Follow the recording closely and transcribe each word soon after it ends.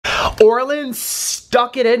Orlin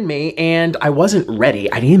stuck it in me, and I wasn't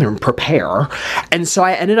ready. I didn't even prepare. And so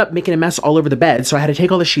I ended up making a mess all over the bed, so I had to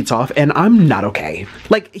take all the sheets off, and I'm not okay.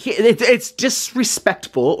 Like, it's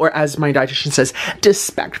disrespectful, or as my dietitian says,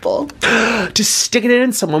 disrespectful, to stick it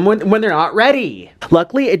in someone when they're not ready.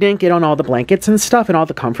 Luckily, it didn't get on all the blankets and stuff and all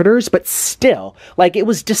the comforters, but still, like, it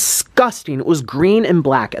was disgusting. It was green and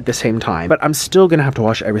black at the same time. But I'm still gonna have to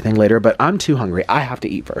wash everything later, but I'm too hungry. I have to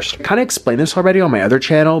eat first. I kind of explained this already on my other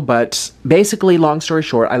channel, but basically, long story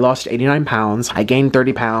short, I lost 89 pounds. I gained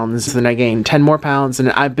 30 pounds, then I gained 10 more pounds,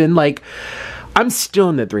 and I've been like, I'm still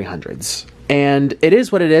in the 300s. And it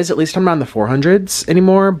is what it is. At least I'm not in the 400s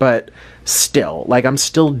anymore, but still, like, I'm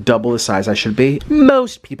still double the size I should be.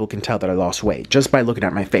 Most people can tell that I lost weight just by looking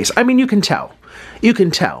at my face. I mean, you can tell. You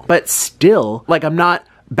can tell. But still, like, I'm not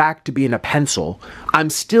back to being a pencil. I'm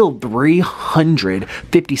still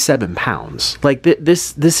 357 pounds. Like,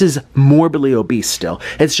 this is morbidly obese still.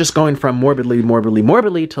 It's just going from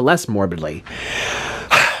morbidly to less morbidly.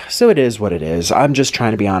 So it is what it is. I'm just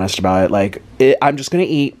trying to be honest about it. Like, I'm just gonna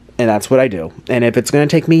eat, and that's what I do. And if it's gonna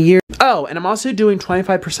take me years... Oh, and I'm also doing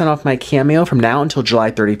 25% off my Cameo from now until July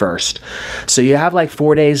 31st. So you have like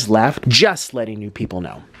 4 days left, just letting you people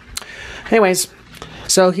know. Anyways,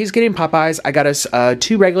 so he's getting Popeyes. I got us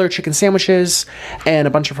 2 regular chicken sandwiches and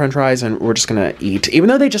a bunch of french fries, and we're just gonna eat. Even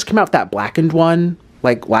though they just came out with that blackened one,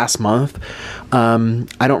 like last month,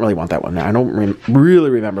 I don't really want that one now. I don't really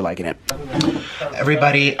remember liking it.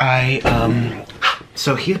 Everybody,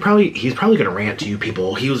 so he's probably gonna rant to you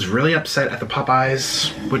people. He was really upset at the Popeyes,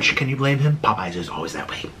 which, can you blame him? Popeyes is always that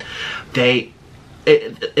way.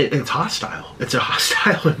 It's hostile. It's a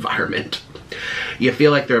hostile environment. You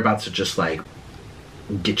feel like they're about to just like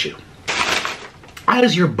get you.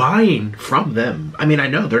 As you're buying from them. I mean, I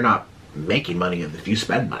know they're not making money if you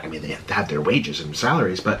spend money. I mean, they have to have their wages and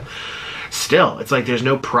salaries, but still, it's like there's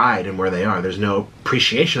no pride in where they are. There's no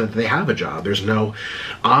appreciation that they have a job. There's no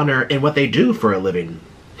honor in what they do for a living.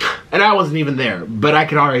 And I wasn't even there, but I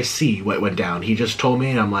could already see what went down. He just told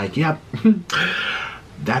me, and I'm like, yep,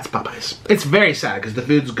 that's Popeyes. It's very sad because the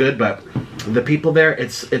food's good, but the people there,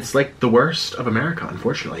 it's like the worst of America,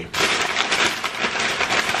 unfortunately.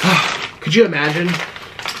 Could you imagine?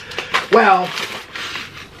 Well,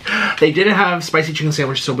 they didn't have spicy chicken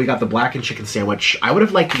sandwich, so we got the blackened chicken sandwich. I would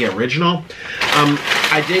have liked the original.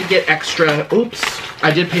 I did get extra,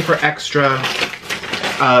 I did pay for extra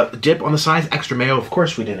dip on the sides, extra mayo. Of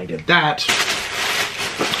course we didn't get that.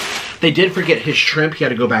 They did forget his shrimp. He had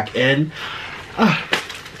to go back in.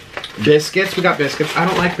 Biscuits, we got biscuits. I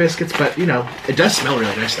don't like biscuits, but you know, it does smell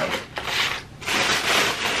really nice though.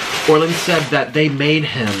 Orlin said that they made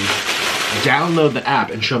him download the app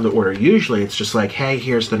and show him the order. Usually it's just like, hey,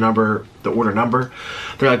 here's the number, the order number.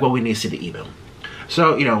 They're like, well, we need to see the email.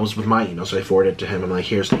 So, you know, it was with my email, so I forwarded it to him. I'm like,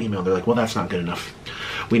 here's the email. They're like, well, that's not good enough.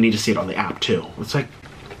 We need to see it on the app too. It's like,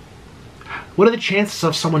 what are the chances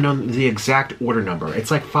of someone knowing the exact order number?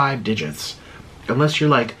 It's like 5 digits. Unless you're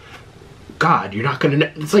like, God, you're not gonna know.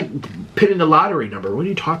 It's like pinning the lottery number. What are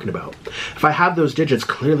you talking about? If I have those digits,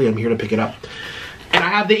 clearly I'm here to pick it up. And I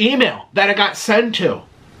have the email that it got sent to.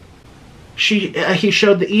 He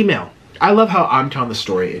showed the email. I love how I'm telling the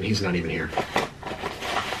story and he's not even here.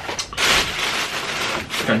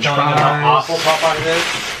 French fries. How awful Popeyes is.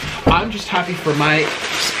 I'm just happy for my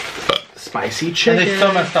spicy chicken. And they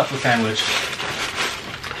still messed up the sandwich.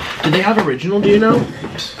 Did they have original, do you know?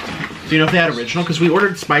 Do you know if they had original? Because we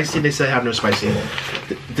ordered spicy, they said they have no spicy.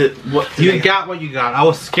 You got what you got. I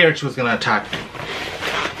was scared she was gonna attack me.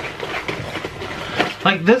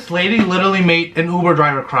 Like, this lady literally made an Uber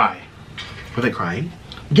driver cry. Were they crying?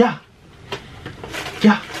 Yeah.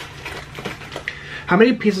 Yeah. How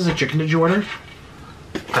many pieces of chicken did you order?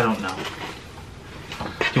 I don't know.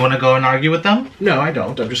 You want to go and argue with them? No, I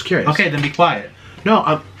don't. I'm just curious. Okay, then be quiet.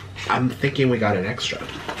 No, I'm thinking we got an extra.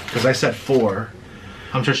 Because I said 4.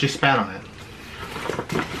 I'm sure she spat on it.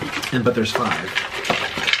 But there's 5.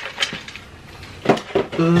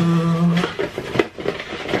 Ooh.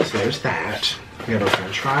 So there's that. We have our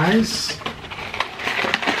french fries.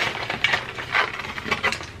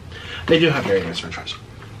 They do have very nice french fries.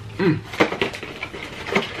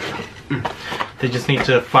 They just need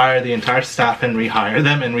to fire the entire staff and rehire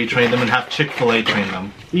them and retrain them and have Chick-fil-A train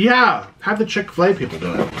them. Yeah, have the Chick-fil-A people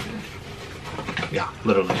do it. Yeah,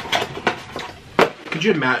 literally. Could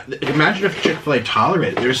you imagine if Chick-fil-A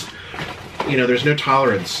tolerated? There's no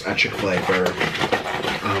tolerance at Chick-fil-A for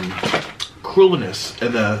cruelness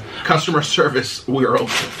in the customer service world.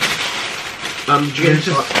 Did you It's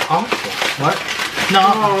just awful. What? No.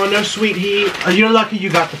 Oh, no sweet heat. You're lucky you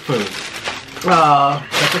got the food.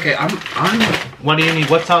 That's okay. I'm. What do you need?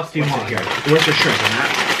 What sauce do you want? Here. Where's your shrimp in that?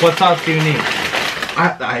 What sauce do you need?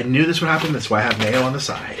 I knew this would happen. That's why I have mayo on the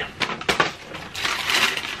side.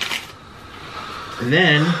 And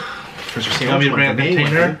then, first we're seeing Want me to bring a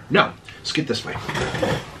container? No, let's get this way.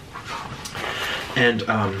 And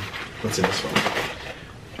what's in this one?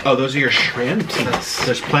 Oh, those are your shrimp.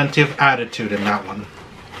 There's plenty of attitude in that one.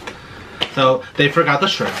 So they forgot the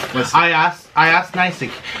shrimp. I asked nicely.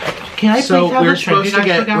 Can I please have the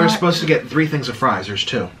shrimp? We're supposed to get 3 things of fries. There's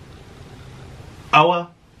 2. Oh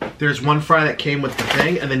well. There's 1 fry that came with the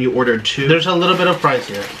thing, and then you ordered 2. There's a little bit of fries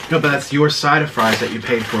here. No, but that's your side of fries that you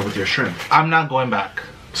paid for with your shrimp. I'm not going back.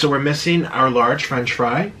 So we're missing our large French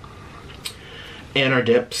fry and our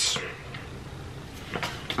dips.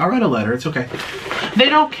 I'll write a letter. It's okay. They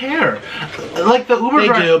don't care. Like the Uber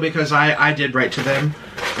driver. They do, because I did write to them,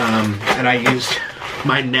 and I used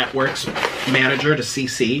my network's manager to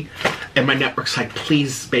CC, and my network's like,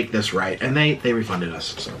 please bake this right, and they refunded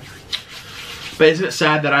us. So, but isn't it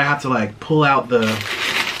sad that I have to like pull out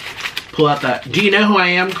that "Do you know who I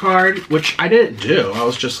am" card, which I didn't do. I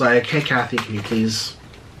was just like, hey Kathy, can you please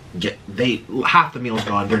get half the meal's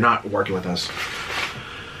gone. They're not working with us.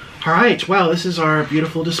 All right, well, this is our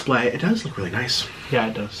beautiful display. It does look really nice. Yeah,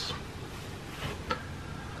 it does.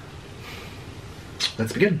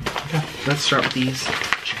 Let's begin. Okay. Let's start with these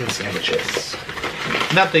chicken sandwiches.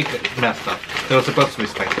 That thing messed up. It was supposed to be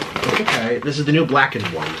spicy. Okay, this is the new blackened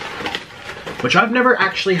one, which I've never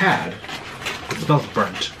actually had. It smells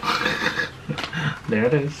burnt. There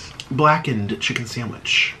it is. Blackened chicken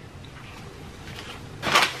sandwich.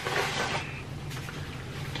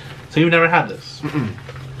 So you've never had this? Mm-mm.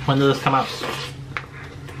 When did this come out?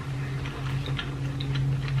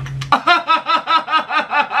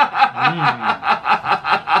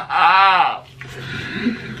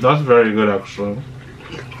 That's very good, actually.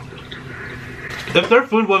 If their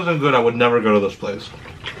food wasn't good, I would never go to this place.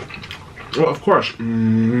 Well, of course.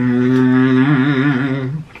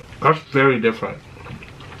 That's very different.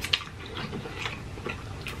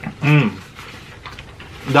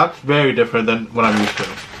 That's very different than what I'm used to.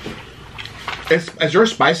 Is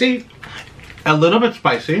yours spicy? A little bit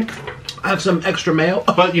spicy. I have some extra mayo.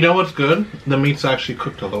 But you know what's good? The meat's actually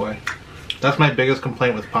cooked all the way. That's my biggest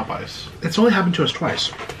complaint with Popeyes. It's only happened to us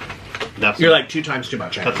twice. You're like 2 times too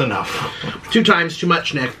much. That's enough. 2 times too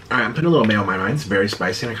much, Nick. All right, I'm putting a little mayo on my mind. It's very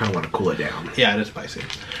spicy, and I kind of want to cool it down. Yeah, it is spicy.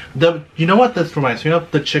 You know what this reminds me of?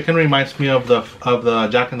 The chicken reminds me of the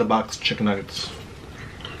Jack in the Box chicken nuggets.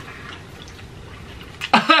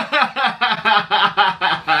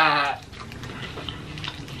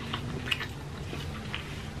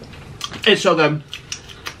 It's so good.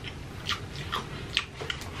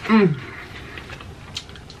 It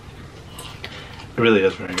really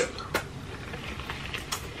is very good.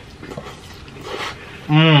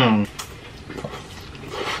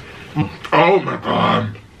 Oh my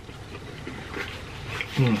god.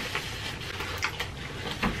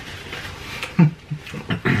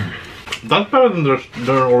 That's better than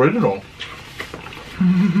their original.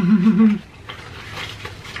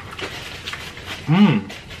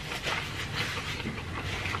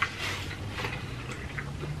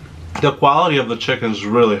 The quality of the chicken is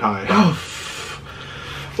really high.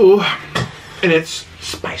 Ooh. And it's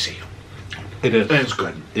spicy. It is. And it's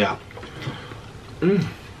good. Yeah.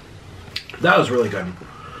 That was really good.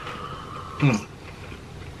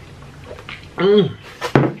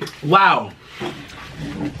 Wow.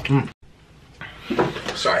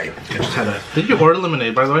 Sorry, I just had a... Did you order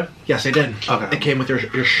lemonade, by the way? Yes, I did. Okay. It came with your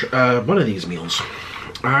one of these meals.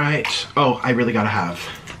 All right. Oh, I really gotta have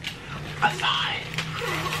a thigh.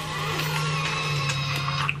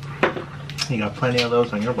 You got plenty of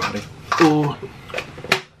those on your body. Ooh.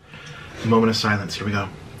 Moment of silence. Here we go.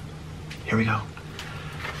 Here we go.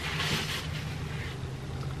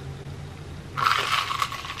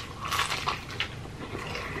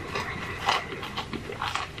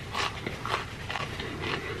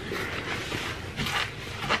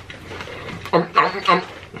 So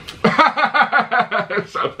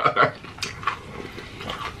good.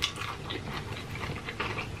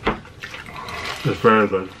 It's very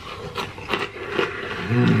good.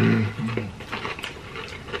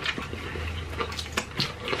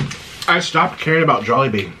 I stopped caring about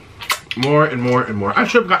Jollibee more and more and more. I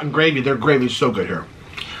should have gotten gravy. Their gravy's so good here.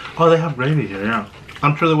 Oh, they have gravy here, yeah.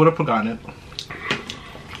 I'm sure they would have forgotten it.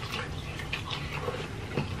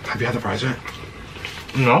 Have you had the fries yet?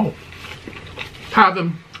 No. Have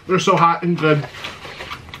them. They're so hot and good.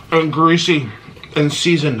 And greasy. And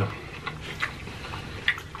seasoned.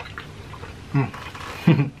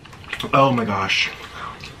 Oh my gosh.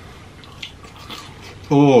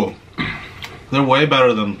 Ooh. They're way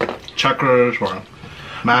better than Checkers or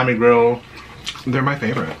Miami Grill. They're my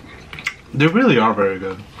favorite. They really are very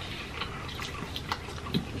good.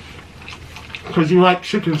 Because you like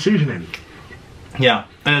chicken seasoning. Yeah,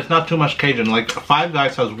 and it's not too much Cajun. Like, Five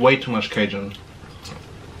Guys has way too much Cajun.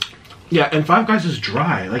 Yeah, and Five Guys is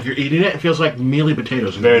dry. Like, you're eating it, it feels like mealy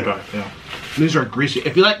potatoes. Very dry, yeah. These are greasy.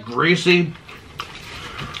 If you like greasy,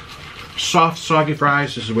 soft, soggy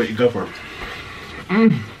fries, this is what you go for.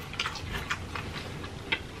 Mm.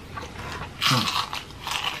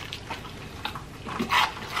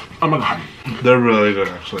 Oh my god. They're really good,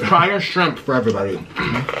 actually. Try your shrimp for everybody.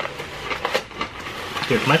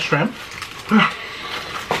 Here's my shrimp,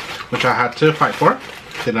 which I had to fight for.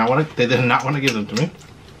 They did not want to give them to me.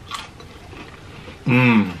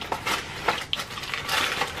 Mmm.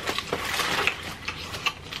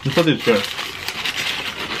 This one is good.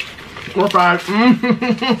 More fries.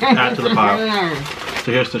 Add to the pile.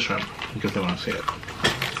 So here's the shrimp, because they want to see it.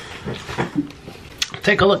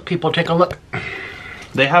 Take a look, people. Take a look.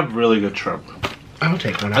 They have really good shrimp. I'll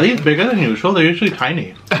take one. Are these bigger than usual? They're usually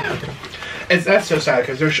tiny. That's so sad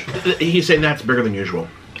because he's saying that's bigger than usual.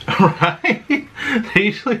 Right? They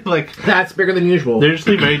usually like. That's bigger than usual. They're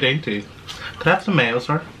usually very dainty. Could I have some mayo,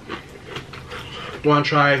 sir? Want to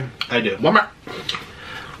try? I do. Walmart.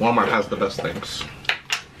 Walmart has the best things.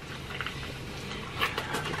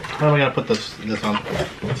 How are we gonna put this on?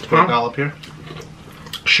 Let's put a dollop here.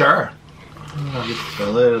 Sure. Just a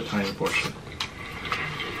little tiny portion.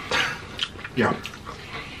 Yeah.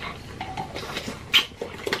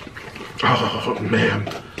 Oh man.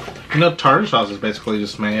 You know, tartar sauce is basically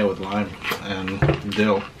just mayo with lime and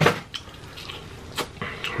dill.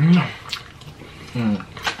 Mm. Mm.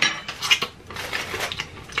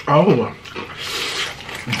 Oh.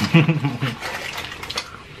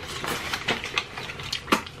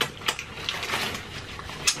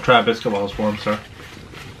 Try a biscuit while it's warm, sir.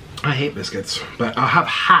 I hate biscuits, but I'll have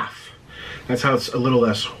half. That's how it's a little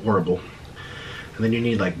less horrible. And then you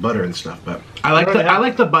need like butter and stuff, but I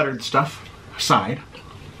like the buttered stuff side.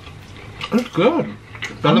 It's good.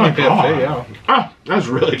 Oh my KFC, god. yeah. Oh, that's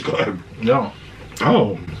really good. Yeah.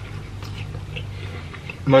 Oh.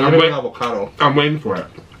 Avocado. I'm waiting for it.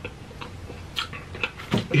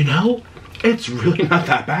 You know, it's really not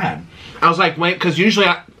that bad. I was like, wait, because usually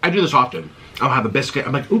I do this often. I'll have a biscuit.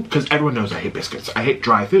 I'm like, oop, because everyone knows I hate biscuits. I hate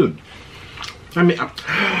dry food. I mean,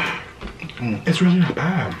 it's really not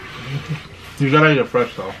bad. You gotta eat it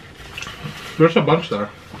fresh though. There's a bunch there.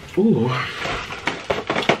 Ooh.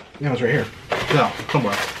 Yeah, it's right here. Yeah,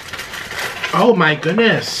 somewhere. Oh my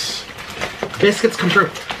goodness. Biscuits come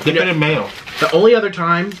through. Dip it in mayo. The only other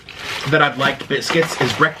time that I've liked biscuits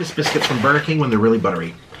is breakfast biscuits from Burger King when they're really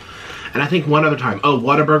buttery. And I think one other time. Oh,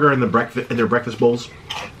 Whataburger in their breakfast bowls.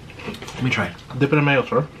 Let me try. Dip it in mayo,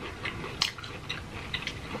 sir.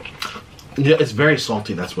 Yeah, it's very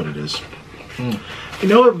salty, that's what it is. Mm. You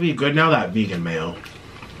know what would be good now? That vegan mayo.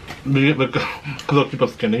 Because it'll keep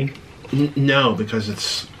us skinny? No, because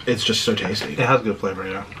it's just so tasty. It has good flavor,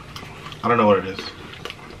 yeah. I don't know what it is.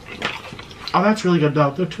 Oh, that's really good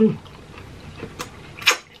out there too.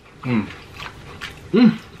 Mmm.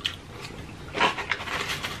 Mmm.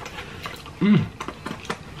 Mmm.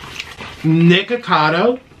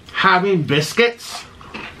 Nikocado having biscuits.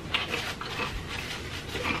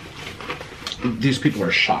 These people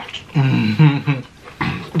are shocked.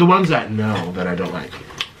 The ones that know that I don't like.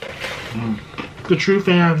 Mm. The true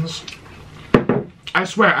fans. I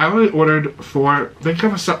swear, I only ordered 4. They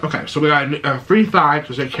come with okay, so we got a free thigh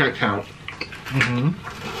because they can't count.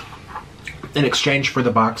 In exchange for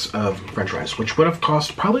the box of French fries, which would have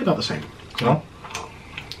cost probably about the same. No.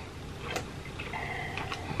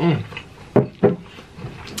 Mm.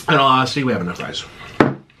 In all honesty, we have enough fries.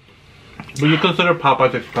 Would you consider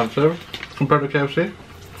Popeyes expensive compared to KFC?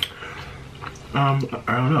 I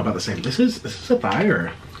don't know, about the same. This is a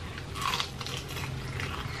fire.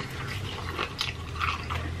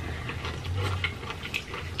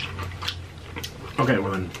 Okay,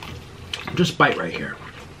 well then, just bite right here.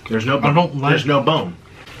 There's no bone. There's no bone.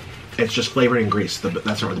 It's just flavor and grease. That's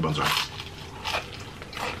not where the bones are.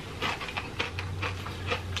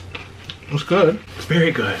 It's good. It's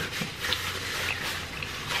very good.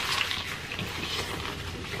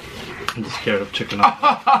 I'm just scared of chicken.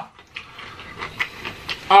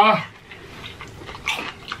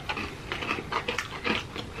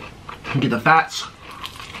 Get the fats,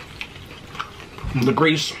 the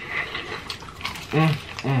grease.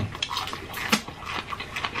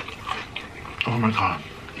 Oh my god.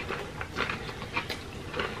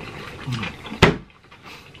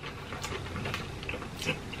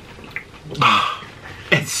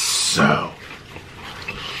 It's so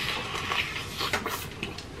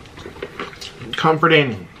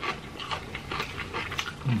comforting.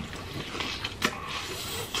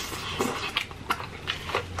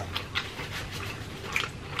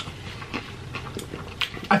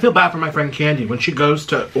 feel bad for my friend Candy. When she goes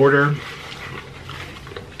to order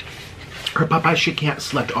her Popeyes, she can't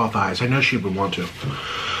select all thighs. I know she would want to.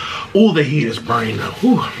 Oh, the heat is burning though.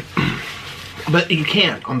 Whew. But you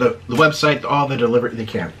can't. On the website, all the delivery, they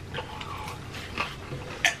can't.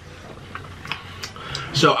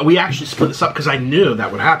 So we actually split this up because I knew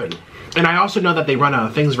that would happen. And I also know that they run out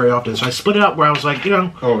of things very often. So I split it up where I was like, you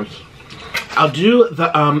know, I'll do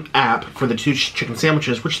the app for the 2 chicken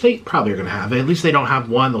sandwiches, which they probably are going to have. At least they don't have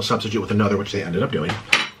one. They'll substitute with another, which they ended up doing.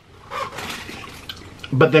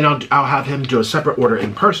 But then I'll have him do a separate order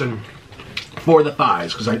in person for the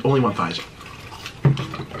thighs, because I only want thighs.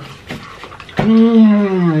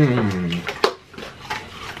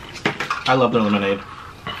 I love their lemonade.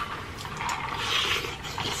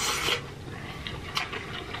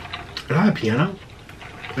 Is that a piano?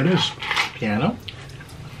 It is. Piano?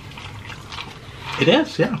 It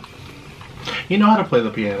is, yeah. You know how to play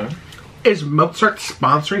the piano. Is Mozart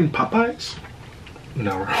sponsoring Popeyes?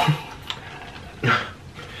 No.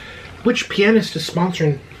 Which pianist is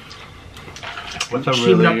sponsoring? What's a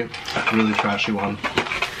really trashy one?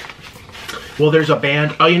 Well, there's a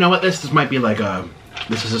band. Oh, you know what? This might be like a.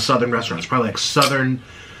 This is a southern restaurant. It's probably like Southern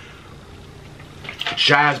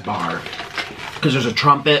Jazz Bar, because there's a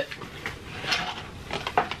trumpet.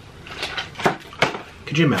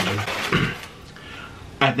 Could you imagine?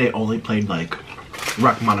 And they only played like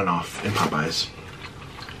Rachmaninoff in Popeyes.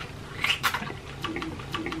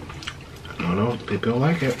 I don't know. People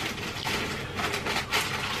like it.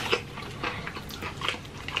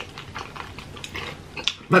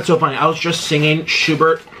 That's so funny. I was just singing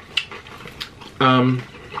Schubert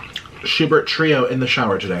Trio in the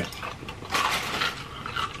shower today.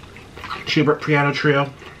 Schubert Piano Trio.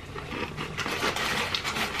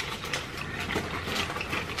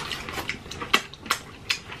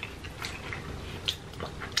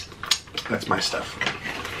 That's my stuff.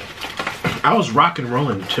 I was rock and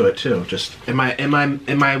rolling to it too. Just in my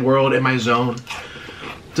world, in my zone.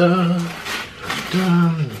 Duh,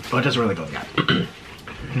 duh. Oh, it doesn't really go like that.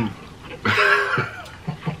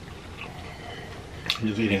 I'm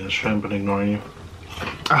just eating the shrimp and ignoring you.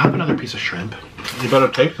 I'll have another piece of shrimp. You better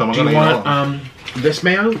take some. Do you want this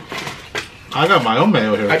mayo? I got my own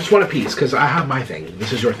mayo here. I just want a piece because I have my thing.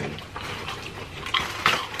 This is your thing.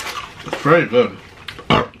 It's very good.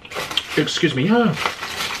 Excuse me. Yeah.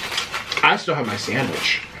 I still have my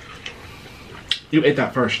sandwich. You ate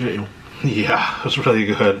that first, didn't you? Yeah, it was really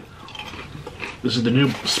good. This is the new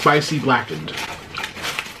spicy blackened.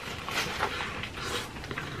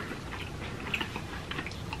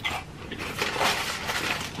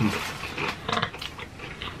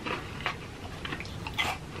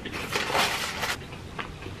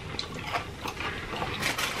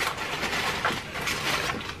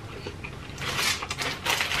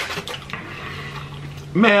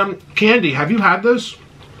 Ma'am, Candy, have you had this?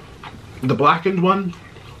 The blackened one?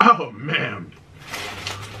 Oh, man.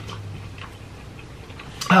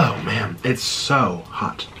 Oh, man. It's so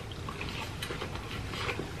hot.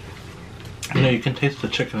 You know, you can taste the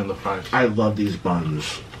chicken in the fries. I love these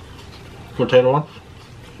buns. Potato one?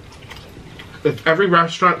 If every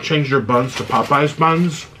restaurant changed their buns to Popeyes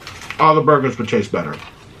buns, all the burgers would taste better.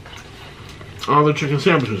 All the chicken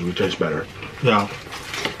sandwiches would taste better. Yeah.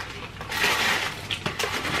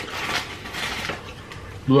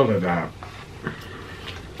 Look at that.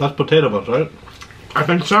 That's potato buns, right? I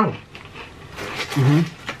think so. Mm-hmm.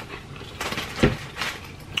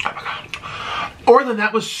 Oh my god. Orlin,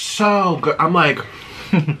 that was so good. I'm like,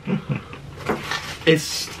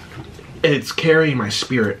 it's carrying my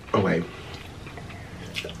spirit away.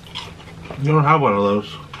 You don't have one of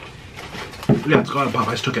those. Yeah, it's gone.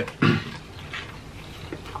 Popeyes took it.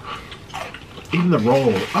 Even the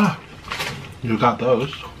roll. Ah. You got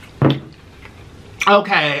those.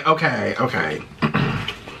 Okay, okay, okay.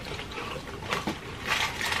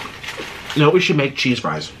 You know, we should make cheese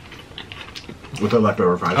fries with the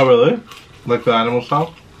leftover fries. Oh, really? Like the animal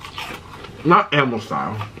style? Not animal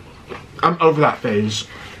style. I'm over that phase.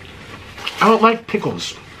 I don't like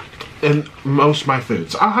pickles in most of my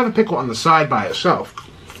foods. I'll have a pickle on the side by itself.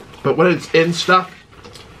 But when it's in stuff,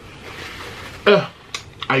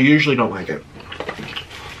 I usually don't like it.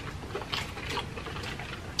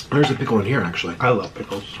 There's a pickle in here, actually. I love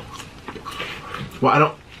pickles. Well, I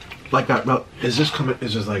don't like that. Well, is this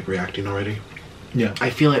like reacting already? Yeah. I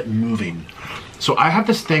feel it moving. So I have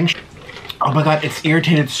this thing. Oh my god, it's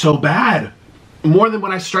irritated so bad. More than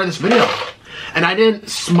when I started this video. And I didn't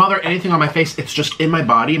smother anything on my face. It's just in my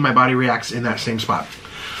body, and my body reacts in that same spot.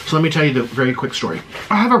 So let me tell you the very quick story.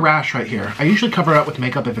 I have a rash right here. I usually cover it up with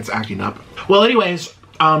makeup if it's acting up. Well, anyways,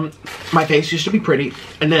 my face used to be pretty,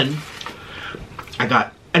 and then I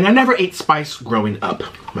got And I never ate spice growing up.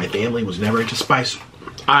 My family was never into spice.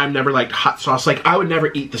 I'm never liked hot sauce. Like, I would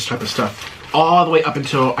never eat this type of stuff all the way up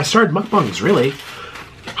until I started mukbangs, really.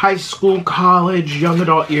 High school, college, young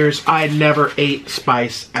adult years, I never ate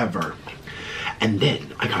spice ever. And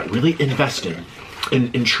then I got really invested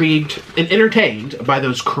and intrigued and entertained by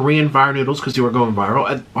those Korean fire noodles because they were going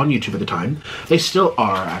viral on YouTube at the time. They still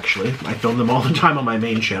are, actually. I film them all the time on my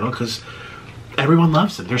main channel because everyone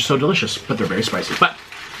loves them. They're so delicious, but they're very spicy. But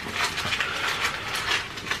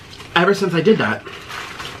ever since I did that,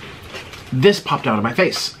 this popped out of my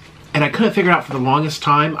face. And I couldn't figure it out for the longest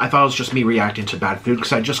time. I thought it was just me reacting to bad food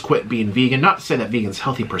because I just quit being vegan. Not to say that vegan's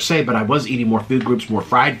healthy per se, but I was eating more food groups, more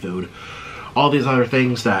fried food. All these other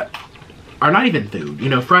things that are not even food. You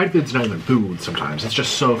know, fried food's not even food sometimes. It's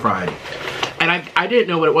just so fried. And I didn't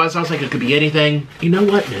know what it was. I was like, it could be anything. You know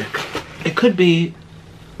what, Nick? It could be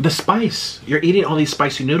the spice. You're eating all these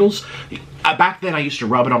spicy noodles. Back then, I used to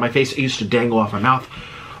rub it on my face. It used to dangle off my mouth.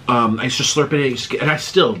 I used to slurp it, and I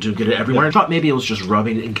still do get it everywhere. I thought maybe it was just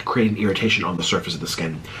rubbing and creating irritation on the surface of the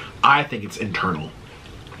skin. I think it's internal.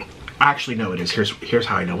 I actually know it is. Here's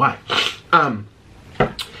how I know why.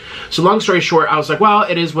 So long story short, I was like, well,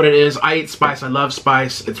 it is what it is. I eat spice. I love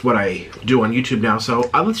spice. It's what I do on YouTube now. So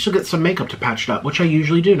let's just get some makeup to patch it up, which I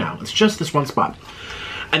usually do now. It's just this one spot.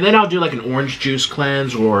 And then I'll do like an orange juice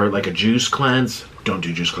cleanse or like a juice cleanse. Don't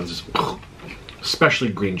do juice cleanses. Especially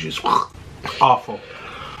green juice. Awful.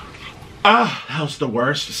 That was the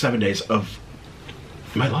worst 7 days of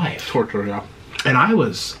my life. Torture, yeah. And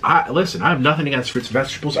listen, I have nothing against fruits and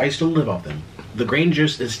vegetables. I used to live off them. The green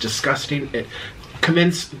juice is disgusting.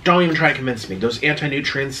 Don't even try to convince me. Those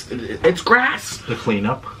anti-nutrients, it's grass. The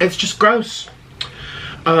cleanup. It's just gross.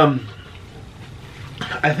 I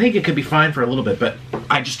think it could be fine for a little bit, but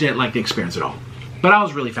I just didn't like the experience at all. But I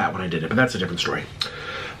was really fat when I did it, but that's a different story.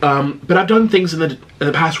 But I've done things in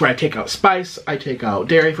the past where I take out spice, I take out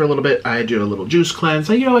dairy for a little bit, I do a little juice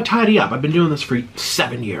cleanse, I tidy up. I've been doing this for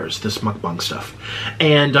 7 years, this mukbang stuff.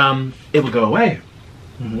 And it would go away.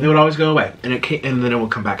 It would always go away, and then it will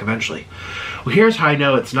come back eventually. Well, here's how I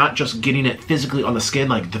know it's not just getting it physically on the skin,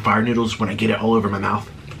 like the fire noodles when I get it all over my mouth.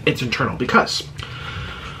 It's internal, because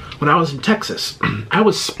when I was in Texas, I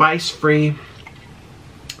was spice-free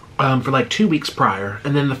for like 2 weeks prior,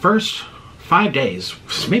 and then the first 5 days,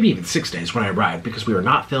 maybe even 6 days when I arrived, because we were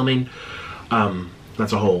not filming.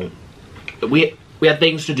 That's a whole... We had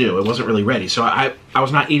things to do. It wasn't really ready. So I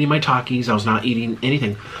was not eating my Takis. I was not eating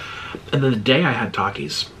anything. And then the day I had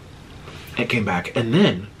Takis, it came back. And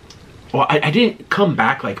then, well, I didn't come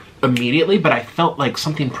back like immediately, but I felt like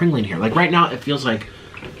something pringling here. Like right now, it feels like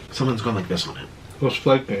something's gone like this on it. It was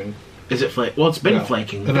flaking. Is it flake? Well, it's been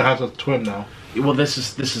flaking. And it has a twin now. Well, this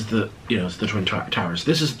is the, it's the Twin Towers.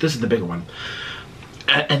 This is the bigger one.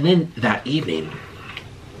 And then that evening,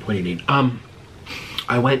 what do you need?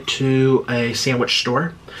 I went to a sandwich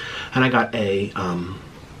store, and I got a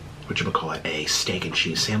a steak and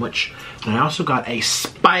cheese sandwich, and I also got a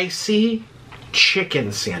spicy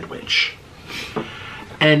chicken sandwich.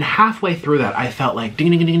 And halfway through that, I felt like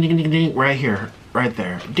ding ding ding ding ding ding right here. Right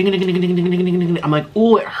there. Ding ding ding ding ding ding ding ding ding. I'm like,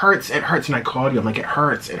 ooh, it hurts, it hurts. And I called you. I'm like, it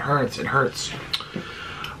hurts, it hurts, it hurts.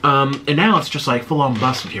 And now it's just like full on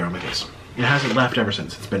busted here on my face. It hasn't left ever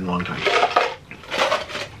since. It's been a long time.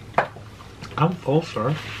 I'm full,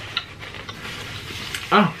 sir.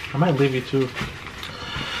 Oh, I might leave you to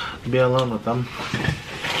be alone with them.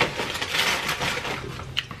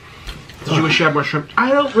 Did you wish you had more shrimp?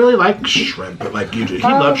 I don't really like shrimp, but like you do. He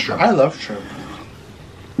loves shrimp. I love shrimp.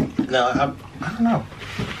 No, I don't know.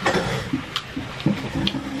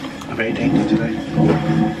 I'm very dainty today.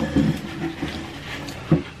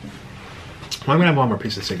 Well, I'm gonna have one more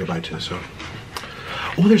piece to say goodbye to, so.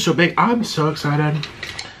 Oh, they're so big. I'm so excited.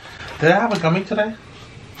 Did I have a gummy today?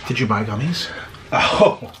 Did you buy gummies?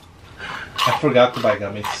 Oh, I forgot to buy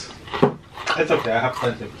gummies. It's okay, I have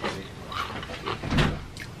plenty of candy.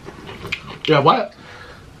 Yeah, what?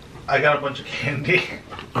 I got a bunch of candy.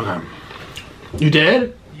 Okay. You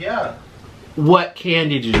did? Yeah. What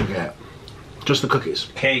candy did you get? Just the cookies?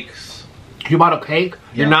 Cakes. You bought a cake?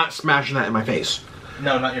 Yeah. You're not smashing that in my face.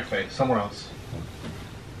 No, not your face. Somewhere else.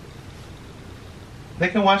 They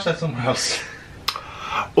can watch that somewhere else.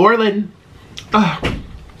 Orlin.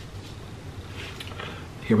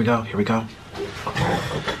 Here we go, here we go.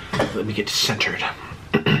 Let me get centered.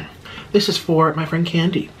 This is for my friend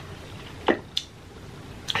Candy.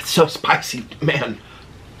 It's so spicy, man.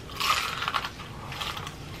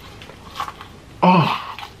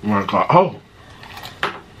 Oh my god. Oh.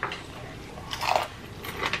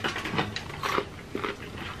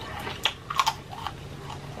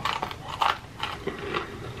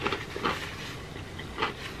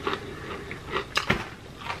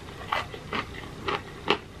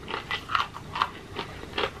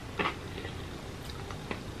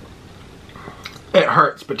 It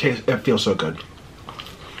hurts, but it feels so good.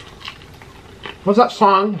 What's that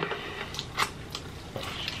song?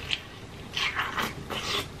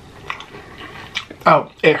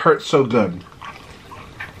 Oh, it hurts so good.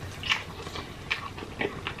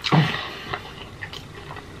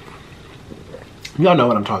 Y'all know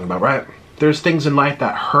what I'm talking about, right? There's things in life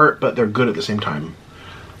that hurt, but they're good at the same time.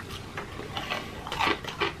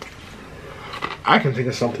 I can think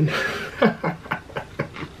of something.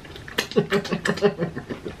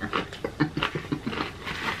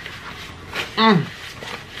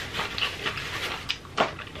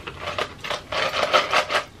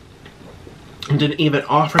 Didn't even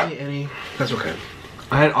offer me any. That's okay.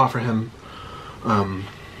 I didn't offer him.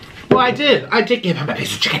 Well, I did. I did give him a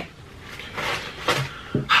piece of chicken.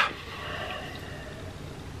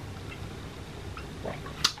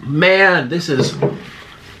 Man, this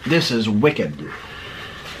is wicked.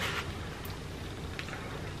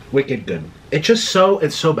 Wicked good. It's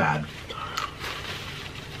so bad.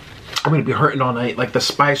 I'm gonna be hurting all night. Like, the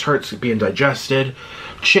spice hurts being digested.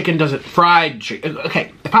 Chicken doesn't, fried chicken.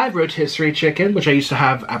 Okay, if I have rotisserie chicken, which I used to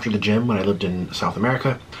have after the gym when I lived in South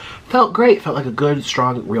America, felt great. Felt like a good,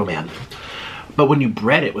 strong, real man. But when you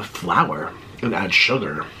bread it with flour and add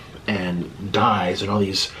sugar and dyes and all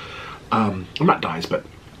these, well, not dyes, but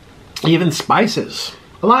even spices.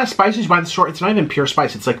 A lot of spices you buy in the store, it's not even pure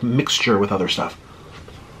spice. It's like mixture with other stuff.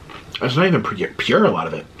 It's not even pure, a lot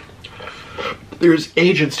of it. There's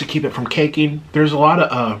agents to keep it from caking. There's a lot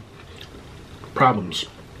of problems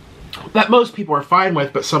that most people are fine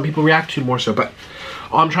with, but some people react to more so. But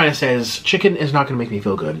all I'm trying to say is chicken is not going to make me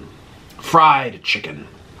feel good. Fried chicken.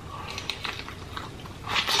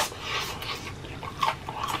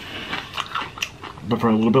 But for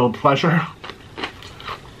a little bit of pleasure,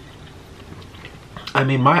 I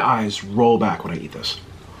mean, my eyes roll back when I eat this.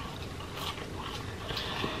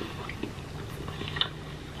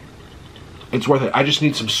 It's worth it. I just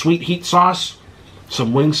need some sweet heat sauce,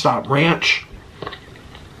 some Wingstop ranch,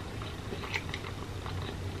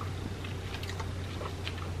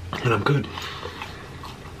 and I'm good.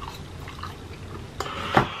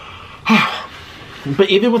 But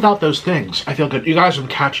even without those things, I feel good. You guys, I'm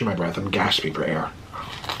catching my breath. I'm gasping for air.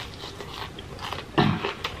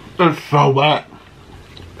 It's so wet.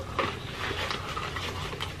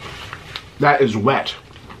 That is wet.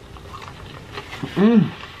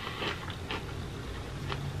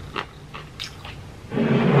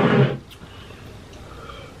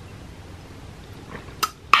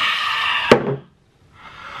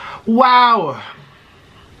 Wow.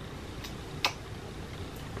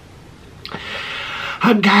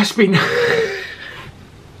 I'm gasping.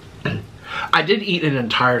 I did eat an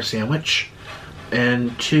entire sandwich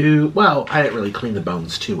and well, I didn't really clean the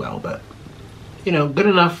bones too well, but you know, good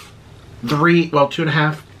enough.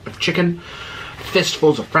 2.5 of chicken,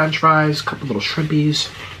 fistfuls of french fries, a couple little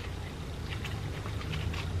shrimpies.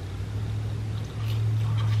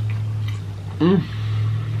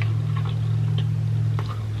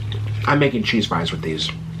 I'm making cheese fries with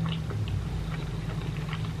these.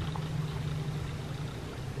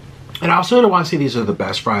 And I also don't want to say these are the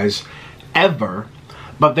best fries ever,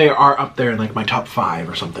 but they are up there in like my top 5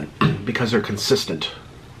 or something because they're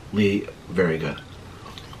consistently very good.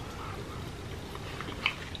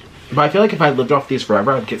 But I feel like if I lived off these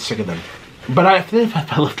forever, I'd get sick of them. But I feel like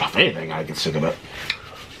if I lived off anything, I'd get sick of it.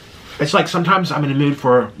 It's like sometimes I'm in a mood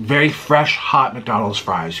for very fresh, hot McDonald's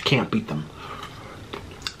fries. You can't beat them.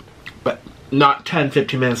 But not 10,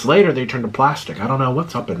 15 minutes later, they turn to plastic. I don't know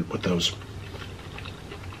what's up with those.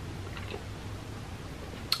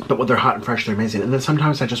 But when they're hot and fresh, they're amazing. And then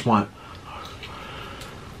sometimes I just want,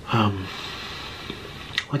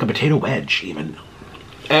 like a potato wedge, even.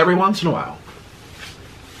 Every once in a while.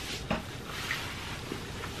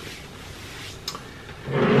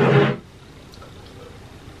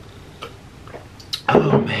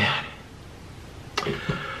 Oh man.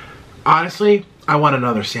 Honestly, I want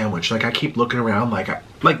another sandwich. Like, I keep looking around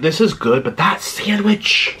like this is good, but that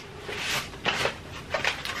sandwich,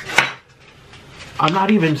 I'm not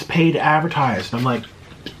even paid to advertise. I'm like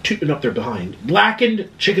tooting up there behind. Blackened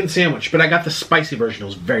chicken sandwich, but I got the spicy version. It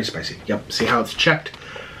was very spicy. Yep, see how it's checked?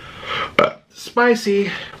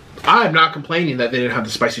 Spicy. I'm not complaining that they didn't have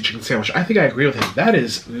the spicy chicken sandwich. I think I agree with him. That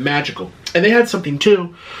is magical. And they had something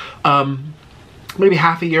too. Maybe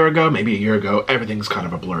half a year ago, maybe a year ago. Everything's kind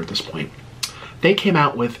of a blur at this point. They came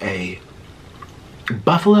out with a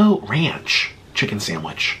buffalo ranch chicken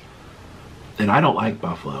sandwich. And I don't like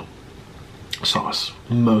buffalo sauce.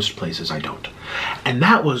 Most places I don't. And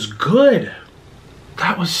that was good.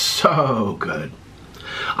 That was so good.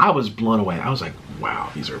 I was blown away. I was like,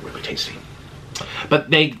 wow, these are really tasty. But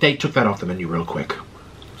they took that off the menu real quick.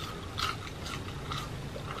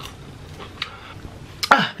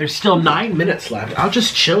 There's still 9 minutes left. I'll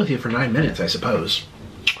just chill with you for 9 minutes, I suppose.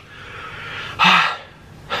 Oh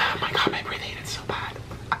my god, my breathing is so bad.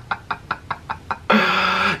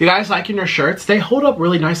 You guys liking your shirts? They hold up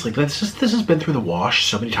really nicely. This has been through the wash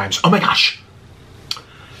so many times. Oh my gosh.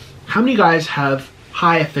 How many of you guys have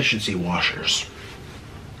high efficiency washers?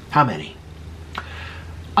 How many?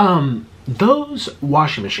 Those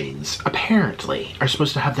washing machines apparently are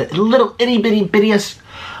supposed to have that little itty bitty bittiest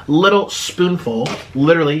little spoonful,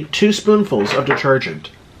 literally 2 spoonfuls of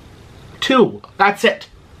detergent. 2, that's it.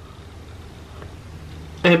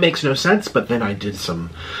 And it makes no sense, but then I did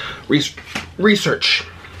some research.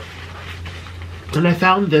 And I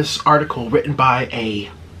found this article written by a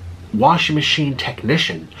washing machine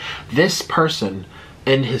technician. This person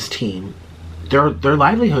and his team, their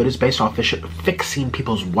livelihood is based off fixing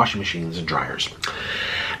people's washing machines and dryers.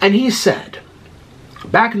 And he said,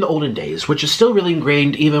 back in the olden days, which is still really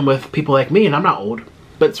ingrained even with people like me, and I'm not old,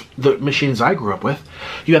 but it's the machines I grew up with,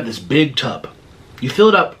 you have this big tub. You fill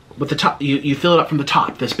it up with the top, you fill it up from the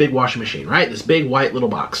top, this big washing machine, right? This big white little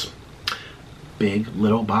box. Big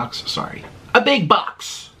little box, sorry. A big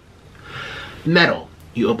box. Metal.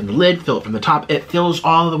 You open the lid, fill it from the top. It fills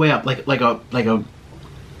all the way up like a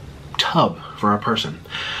tub for a person.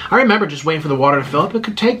 I remember just waiting for the water to fill up. It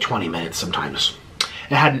could take 20 minutes sometimes.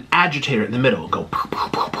 It had an agitator in the middle, go poo, poo,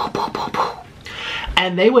 poo, poo, poo, poo, poo.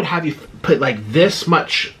 And they would have you put like this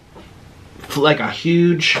much, like a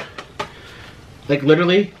huge, like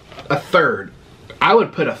literally a third. I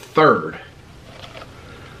would put a third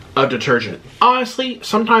of detergent. Honestly,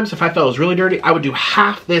 sometimes if I felt it was really dirty, I would do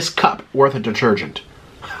half this cup worth of detergent.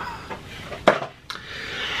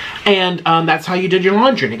 And that's how you did your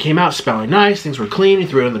laundry. And it came out smelling nice, things were clean, you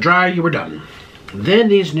threw it in the dryer, you were done. Then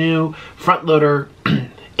these new front loader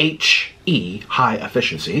HE, high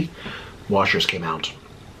efficiency, washers came out.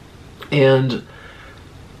 And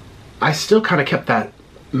I still kind of kept that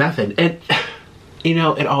method. And you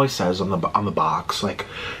know, it always says on the box, like,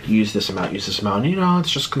 use this amount, and you know,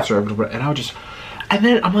 it's just conservative. And and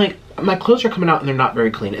then I'm like, my clothes are coming out and they're not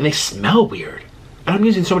very clean and they smell weird. And I'm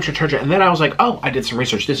using so much detergent. And then I was like, oh, I did some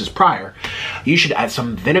research. This is prior. You should add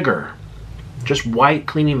some vinegar, just white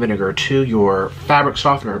cleaning vinegar, to your fabric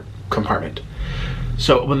softener compartment.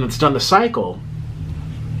 So when it's done the cycle,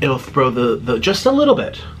 it'll throw the just a little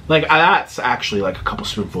bit. Like, that's actually like a couple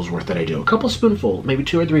spoonfuls worth that I do. A couple spoonful, maybe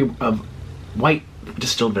 2 or 3 of white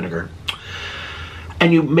distilled vinegar.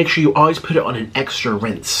 And you make sure you always put it on an extra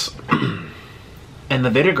rinse. And the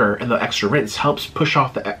vinegar and the extra rinse helps push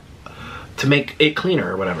off to make it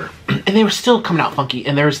cleaner or whatever. And they were still coming out funky.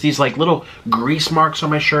 And there's these like little grease marks on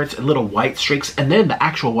my shirts and little white streaks. And then the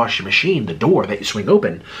actual washing machine, the door that you swing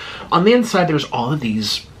open, on the inside there's all of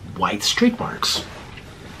these white streak marks.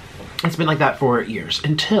 It's been like that for years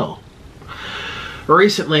until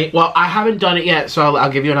recently. Well, I haven't done it yet, so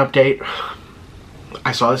I'll give you an update.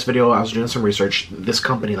 I saw this video, I was doing some research. This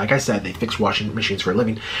company, like I said, they fix washing machines for a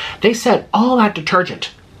living. They said all that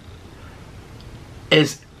detergent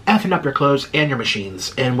is effing up your clothes and your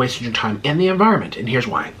machines and wasting your time and the environment. And here's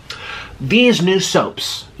why. These new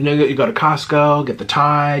soaps, you know, you go to Costco, get the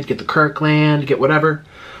Tide, get the Kirkland, get whatever.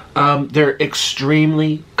 They're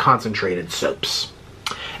extremely concentrated soaps.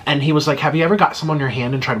 And he was like, have you ever got some on your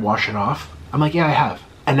hand and tried washing it off? I'm like, yeah, I have.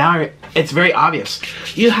 And now it's very obvious.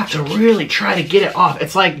 You have to really try to get it off.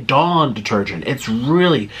 It's like Dawn detergent. It's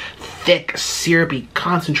really thick, syrupy,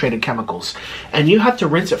 concentrated chemicals. And you have to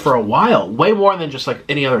rinse it for a while, way more than just like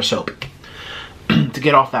any other soap, to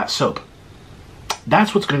get off that soap.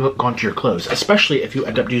 That's what's going to go onto your clothes, especially if you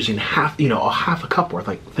end up using half a cup worth,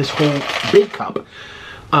 like this whole big cup.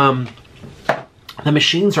 The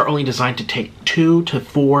machines are only designed to take 2 to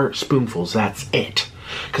 4 spoonfuls. That's it.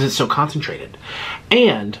 Because it's so concentrated.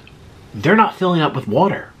 And they're not filling up with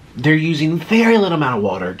water. They're using very little amount of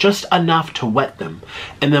water, just enough to wet them.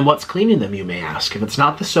 And then what's cleaning them, you may ask? If it's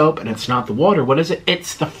not the soap and it's not the water, what is it?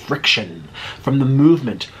 It's the friction from the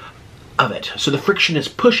movement of it. So the friction is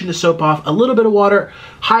pushing the soap off. A little bit of water,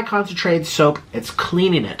 high concentrated soap, it's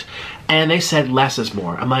cleaning it. And they said less is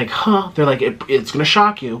more. I'm like, huh? They're like, it's gonna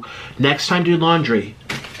shock you. Next time do laundry,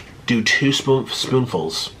 do 2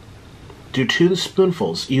 spoonfuls. Do 2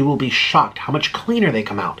 spoonfuls. You will be shocked how much cleaner they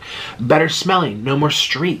come out. Better smelling, no more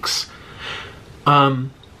streaks.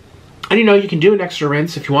 And you know, you can do an extra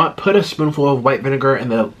rinse if you want. Put a spoonful of white vinegar in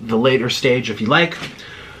the later stage if you like.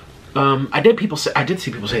 I did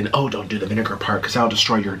see people saying, oh, don't do the vinegar part because that'll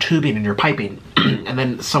destroy your tubing and your piping. And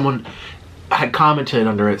then someone had commented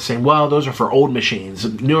under it saying, well, those are for old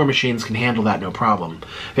machines. Newer machines can handle that, no problem.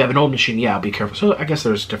 If you have an old machine, yeah, be careful. So I guess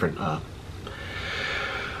there's different...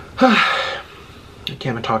 I can't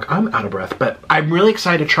even talk. I'm out of breath, but I'm really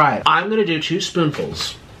excited to try it. I'm going to do 2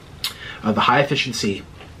 spoonfuls of the high-efficiency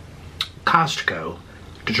Costco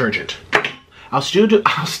detergent. I'll still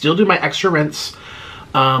do my extra rinse,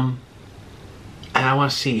 and I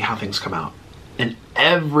want to see how things come out. And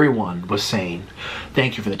everyone was saying,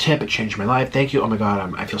 thank you for the tip, it changed my life, thank you, oh my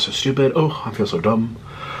god, I feel so stupid, oh, I feel so dumb.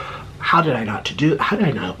 How did I not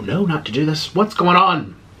know not to do this? What's going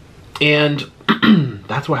on? And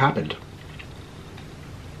that's what happened.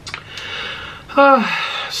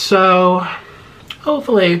 So,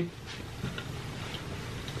 hopefully,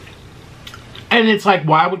 and it's like,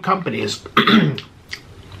 why would companies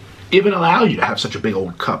even allow you to have such a big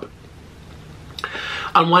old cup?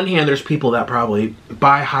 On one hand, there's people that probably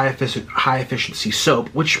buy high efficiency soap,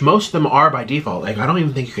 which most of them are by default. Like, I don't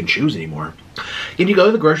even think you can choose anymore. If you go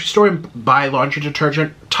to the grocery store and buy laundry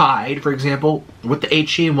detergent, Tide, for example, with the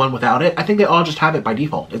HE and one without it, I think they all just have it by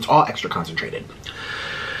default. It's all extra concentrated.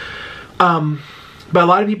 But a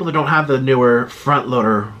lot of people that don't have the newer front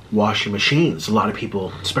loader washing machines, a lot of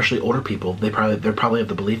people, especially older people, they're probably of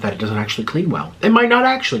the belief that it doesn't actually clean well. It might not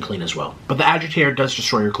actually clean as well, but the agitator does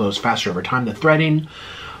destroy your clothes faster over time. The threading,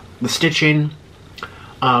 the stitching,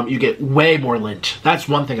 you get way more lint. That's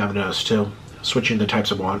one thing I've noticed too. Switching the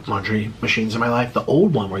types of laundry machines in my life. The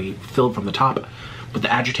old one where you filled from the top with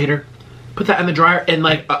the agitator, put that in the dryer, and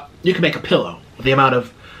like you can make a pillow with the amount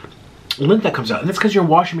of lint that comes out. And it's because your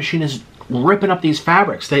washing machine is ripping up these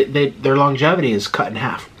fabrics. Their longevity is cut in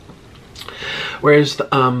half. Whereas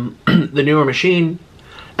the newer machine,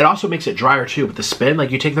 it also makes it drier too with the spin.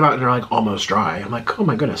 Like, you take them out and they're like almost dry. I'm like, oh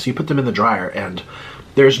my goodness. You put them in the dryer and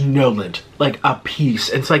there's no lint, like a piece.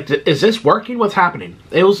 It's like, is this working? What's happening?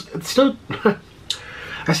 It's still,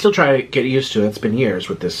 I still try to get used to it. It's been years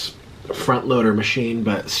with this front loader machine,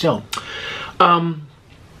 but still.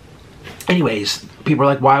 Anyways, people are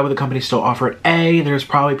like, why would the company still offer it? A, there's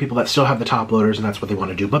probably people that still have the top loaders and that's what they want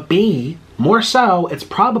to do. But B, more so, it's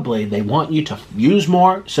probably they want you to use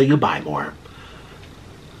more, so you buy more.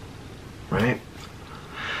 Right?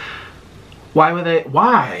 Why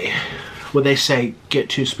would they say get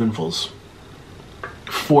 2 spoonfuls?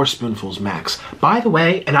 4 spoonfuls max. By the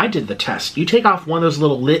way, and I did the test. You take off one of those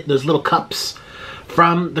little cups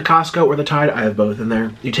from the Costco or the Tide, I have both in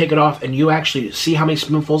there. You take it off and you actually see how many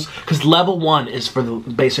spoonfuls, because level 1 is for the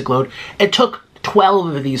basic load. It took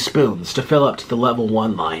 12 of these spoons to fill up to the level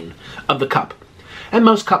 1 line of the cup. And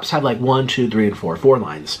most cups have like 1, 2, 3, and 4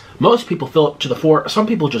 lines. Most people fill up to the 4. Some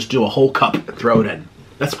people just do a whole cup and throw it in.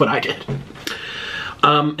 That's what I did.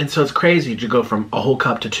 And so it's crazy to go from a whole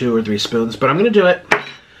cup to 2 or 3 spoons, but I'm gonna do it.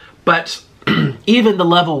 But even the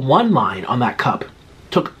level 1 line on that cup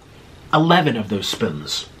took 11 of those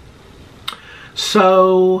spoons.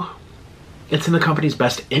 So it's in the company's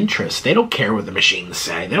best interest. They don't care what the machines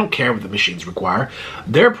say. They don't care what the machines require.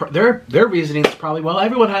 Their reasoning is probably, well,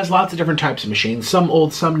 everyone has lots of different types of machines. Some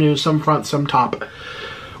old, some new, some front, some top.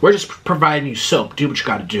 We're just providing you soap. Do what you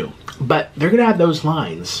got to do. But they're going to have those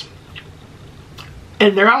lines.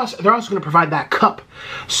 And they're also going to provide that cup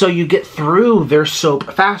so you get through their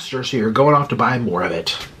soap faster, so you're going off to buy more of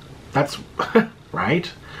it. That's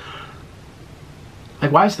right.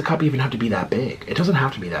 Like, why does the cup even have to be that big? It doesn't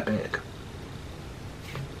have to be that big.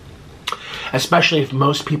 Especially if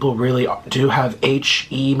most people really do have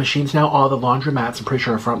HE machines now. All the laundromats, I'm pretty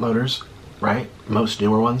sure, are front loaders, right? Most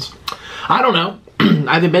newer ones. I don't know.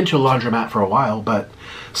 I haven't been to a laundromat for a while, but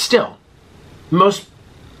still, most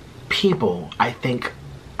people, I think,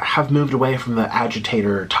 have moved away from the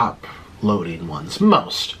agitator top loading ones.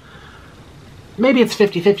 Most. Maybe it's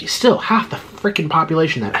 50-50. Still, half the freaking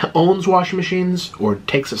population that owns washing machines or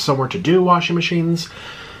takes it somewhere to do washing machines,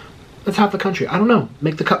 that's half the country. I don't know.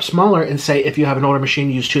 Make the cup smaller and say, if you have an older machine,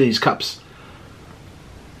 use 2 of these cups.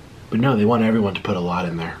 But no, they want everyone to put a lot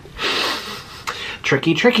in there.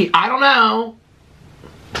 Tricky, tricky. I don't know.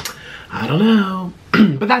 I don't know.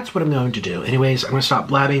 But that's what I'm going to do. Anyways, I'm going to stop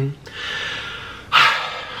blabbing.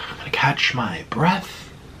 I'm going to catch my breath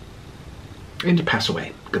and to pass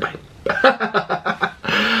away. Goodbye.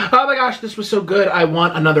 Oh my gosh, this was so good. I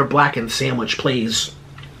want another blackened sandwich, please.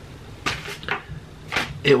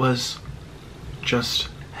 It was just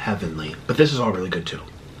heavenly. But this is all really good too.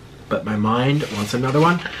 But my mind wants another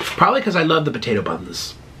one. Probably because I love the potato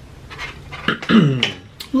buns.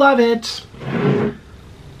 Love it.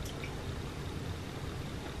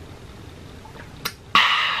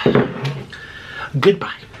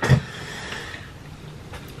 Goodbye.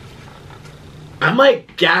 I'm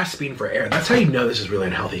like gasping for air. That's how you know this is really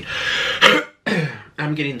unhealthy.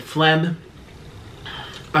 I'm getting phlegm.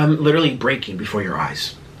 I'm literally breaking before your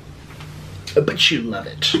eyes. But you love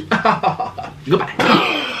it. Goodbye.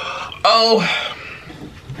 Oh.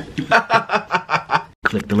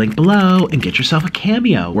 Click the link below and get yourself a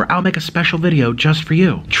cameo where I'll make a special video just for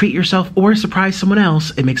you. Treat yourself or surprise someone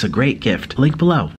else. It makes a great gift. Link below.